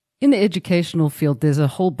In the educational field, there's a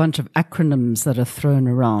whole bunch of acronyms that are thrown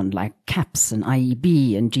around, like CAPS and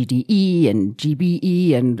IEB and GDE and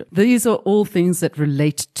GBE. And these are all things that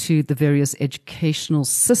relate to the various educational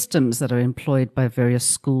systems that are employed by various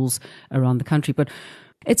schools around the country. But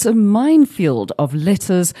it's a minefield of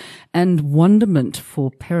letters and wonderment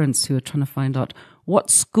for parents who are trying to find out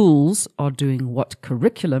what schools are doing what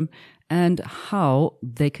curriculum and how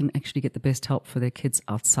they can actually get the best help for their kids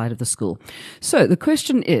outside of the school. So the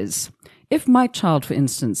question is, if my child, for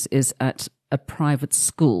instance, is at a private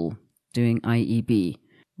school doing IEB,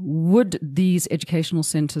 would these educational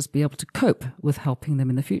centers be able to cope with helping them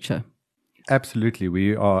in the future? Absolutely.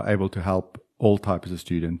 We are able to help all types of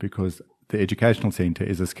student because the educational center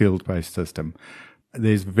is a skills-based system.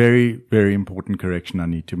 There's very, very important correction I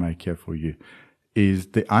need to make here for you. Is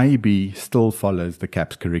the IEB still follows the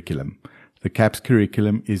CAPS curriculum. The CAPS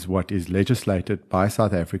curriculum is what is legislated by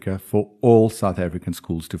South Africa for all South African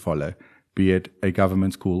schools to follow, be it a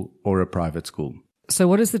government school or a private school. So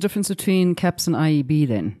what is the difference between CAPS and IEB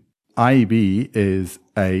then? IEB is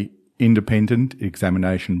a independent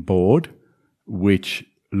examination board which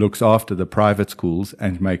looks after the private schools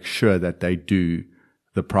and makes sure that they do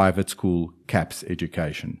the private school CAPS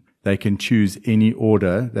education. They can choose any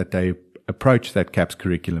order that they approach that CAPS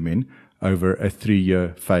curriculum in over a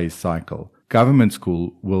 3-year phase cycle. Government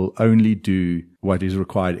school will only do what is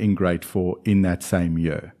required in grade 4 in that same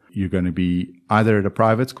year. You're going to be either at a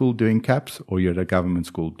private school doing CAPS or you're at a government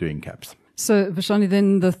school doing CAPS. So, Vashani,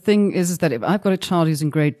 then the thing is that if I've got a child who's in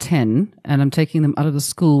grade 10 and I'm taking them out of the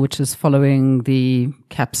school which is following the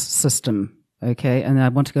CAPS system, okay, and I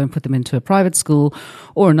want to go and put them into a private school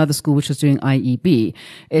or another school which is doing IEB,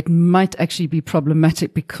 it might actually be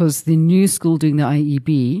problematic because the new school doing the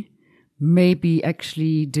IEB may be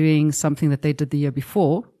actually doing something that they did the year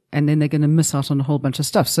before, and then they're going to miss out on a whole bunch of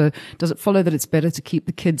stuff. So does it follow that it's better to keep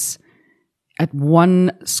the kids at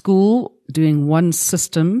one school doing one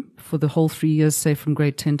system for the whole 3 years, say from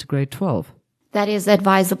grade 10 to grade 12? That is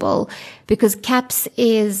advisable because CAPS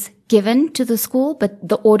is given to the school, but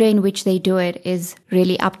the order in which they do it is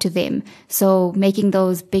really up to them. So making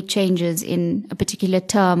those big changes in a particular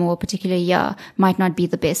term or a particular year might not be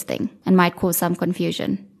the best thing and might cause some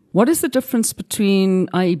confusion. What is the difference between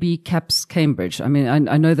IEB, CAPS, Cambridge? I mean,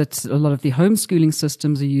 I know that a lot of the homeschooling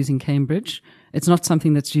systems are using Cambridge. It's not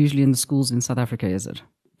something that's usually in the schools in South Africa, is it?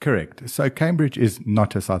 Correct. So Cambridge is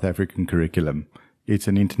not a South African curriculum. It's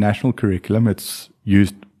an international curriculum. It's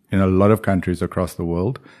used in a lot of countries across the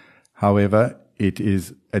world. However, it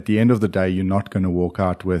is, at the end of the day, you're not going to walk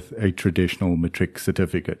out with a traditional matric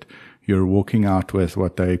certificate. You're walking out with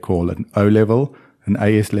what they call an O level, an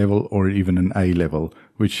AS level, or even an A level,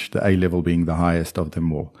 which the A level being the highest of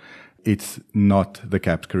them all. It's not the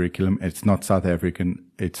CAPS curriculum. It's not South African.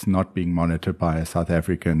 It's not being monitored by a South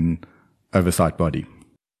African oversight body.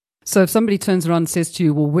 So if somebody turns around and says to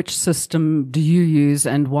you, well, which system do you use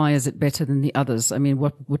and why is it better than the others? I mean,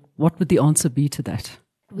 what would the answer be to that?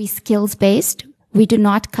 We skills-based. We do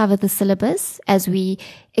not cover the syllabus as we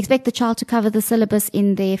expect the child to cover the syllabus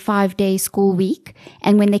in their 5-day school week.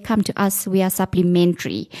 And when they come to us, we are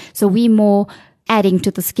supplementary. So we more adding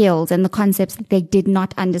to the skills and the concepts that they did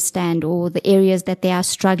not understand or the areas that they are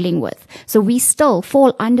struggling with. So we still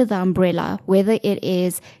fall under the umbrella, whether it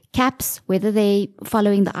is CAPS, whether they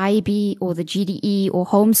following the IEB or the GDE or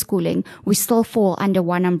homeschooling, we still fall under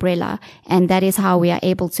one umbrella. And that is how we are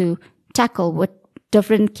able to tackle what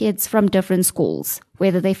different kids from different schools,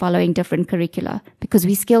 whether they're following different curricula, because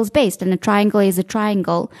we're skills-based and a triangle is a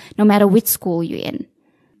triangle no matter which school you're in.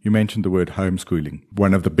 You mentioned the word homeschooling.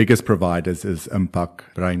 One of the biggest providers is Impact,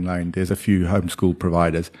 Brainline. There's a few homeschool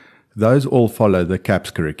providers. Those all follow the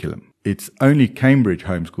CAPS curriculum. It's only Cambridge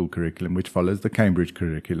homeschool curriculum which follows the Cambridge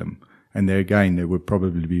curriculum. And there again, there would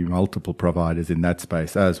probably be multiple providers in that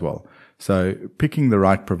space as well. So picking the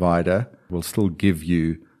right provider will still give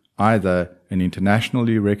you either an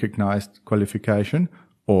internationally recognized qualification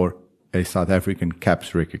or a South African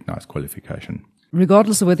CAPS recognized qualification.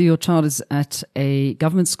 Regardless of whether your child is at a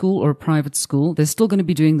government school or a private school, they're still going to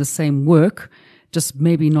be doing the same work, just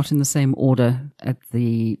maybe not in the same order at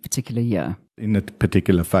the particular year. In a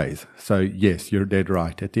particular phase. So yes, you're dead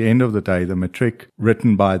right. At the end of the day, the matric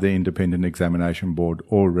written by the Independent Examination Board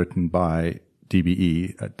or written by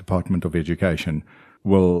DBE, Department of Education,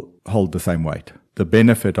 will hold the same weight. The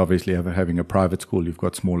benefit, obviously, of having a private school, you've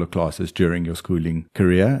got smaller classes during your schooling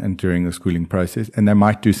career and during the schooling process, and they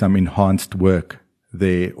might do some enhanced work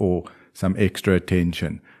there or some extra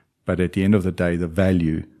attention. But at the end of the day, the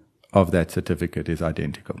value of that certificate is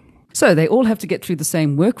identical. So they all have to get through the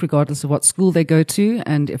same work regardless of what school they go to.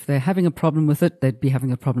 And if they're having a problem with it, they'd be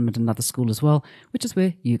having a problem at another school as well, which is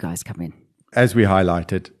where you guys come in. As we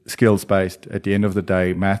highlighted, skills-based, at the end of the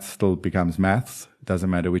day, maths still becomes maths. It doesn't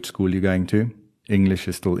matter which school you're going to. English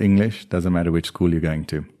is still English. Doesn't matter which school you're going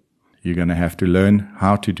to. You're going to have to learn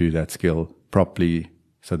how to do that skill properly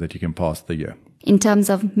so that you can pass the year. In terms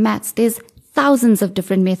of maths, there's thousands of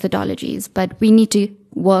different methodologies, but we need to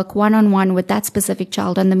work one-on-one with that specific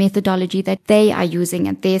child on the methodology that they are using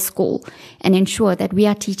at their school and ensure that we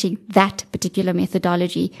are teaching that particular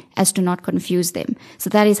methodology as to not confuse them. So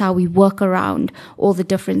that is how we work around all the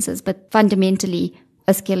differences. But fundamentally,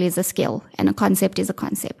 a skill is a skill and a concept is a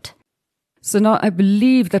concept. So now I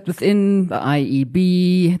believe that within the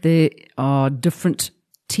IEB, there are different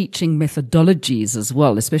teaching methodologies as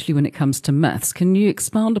well, especially when it comes to maths. Can you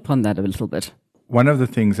expound upon that a little bit? One of the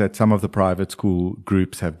things that some of the private school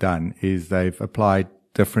groups have done is they've applied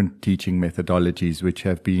different teaching methodologies which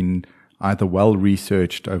have been either well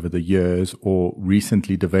researched over the years or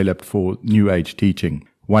recently developed for new age teaching.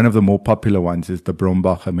 One of the more popular ones is the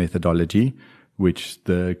Brombacher methodology, which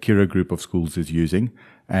the Kira group of schools is using,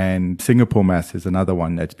 and Singapore Maths is another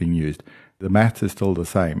one that's being used. The maths is still the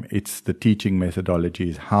same. It's the teaching methodology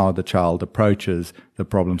is how the child approaches the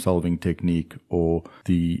problem-solving technique or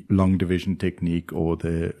the long division technique or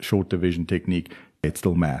the short division technique. It's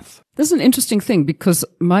still maths. This is an interesting thing because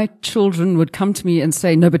my children would come to me and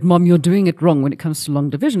say, no, but Mom, you're doing it wrong when it comes to long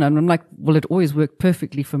division. And I'm like, well, it always worked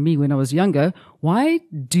perfectly for me when I was younger. Why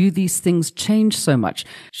do these things change so much?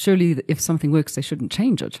 Surely if something works, they shouldn't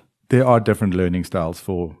change it. There are different learning styles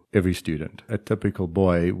for every student. A typical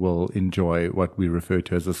boy will enjoy what we refer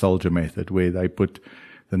to as the soldier method, where they put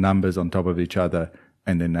the numbers on top of each other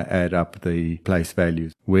and then they add up the place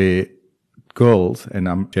values. Where girls, and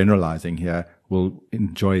I'm generalizing here, will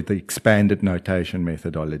enjoy the expanded notation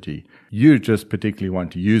methodology. You just particularly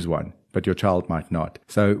want to use one, but your child might not.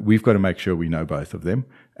 So we've got to make sure we know both of them.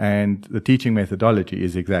 And the teaching methodology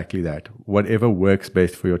is exactly that. Whatever works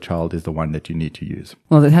best for your child is the one that you need to use.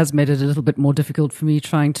 Well, it has made it a little bit more difficult for me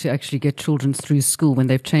trying to actually get children through school when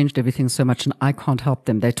they've changed everything so much and I can't help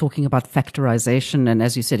them. They're talking about factorization and,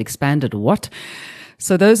 as you said, expanded what?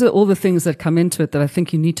 So those are all the things that come into it that I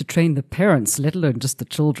think you need to train the parents, let alone just the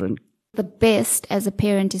children. The best as a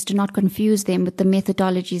parent is to not confuse them with the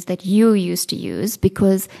methodologies that you used to use,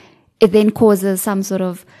 because it then causes some sort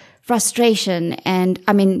of frustration. And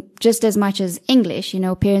I mean, just as much as English,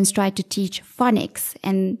 parents try to teach phonics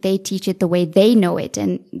and they teach it the way they know it.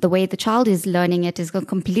 And the way the child is learning it is a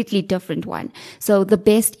completely different one. So the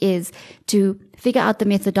best is to figure out the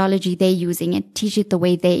methodology they're using and teach it the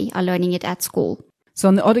way they are learning it at school. So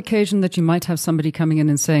on the odd occasion that you might have somebody coming in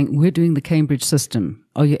and saying, we're doing the Cambridge system,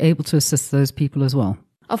 are you able to assist those people as well?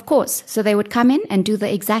 Of course. So they would come in and do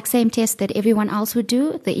the exact same test that everyone else would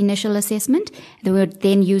do, the initial assessment. They would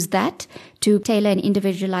then use that to tailor an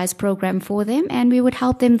individualized program for them, and we would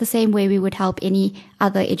help them the same way we would help any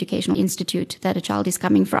other educational institute that a child is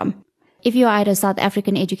coming from. If you are at a South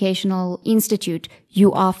African educational institute,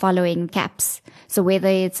 you are following CAPS. So whether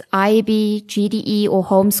it's IEB, GDE, or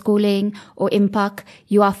homeschooling, or IMPAC,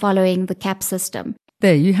 you are following the CAPS system.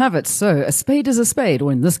 There you have it. So a spade is a spade,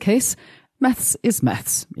 or in this case, maths is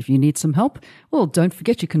maths. If you need some help, well, don't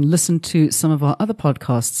forget you can listen to some of our other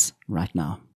podcasts right now.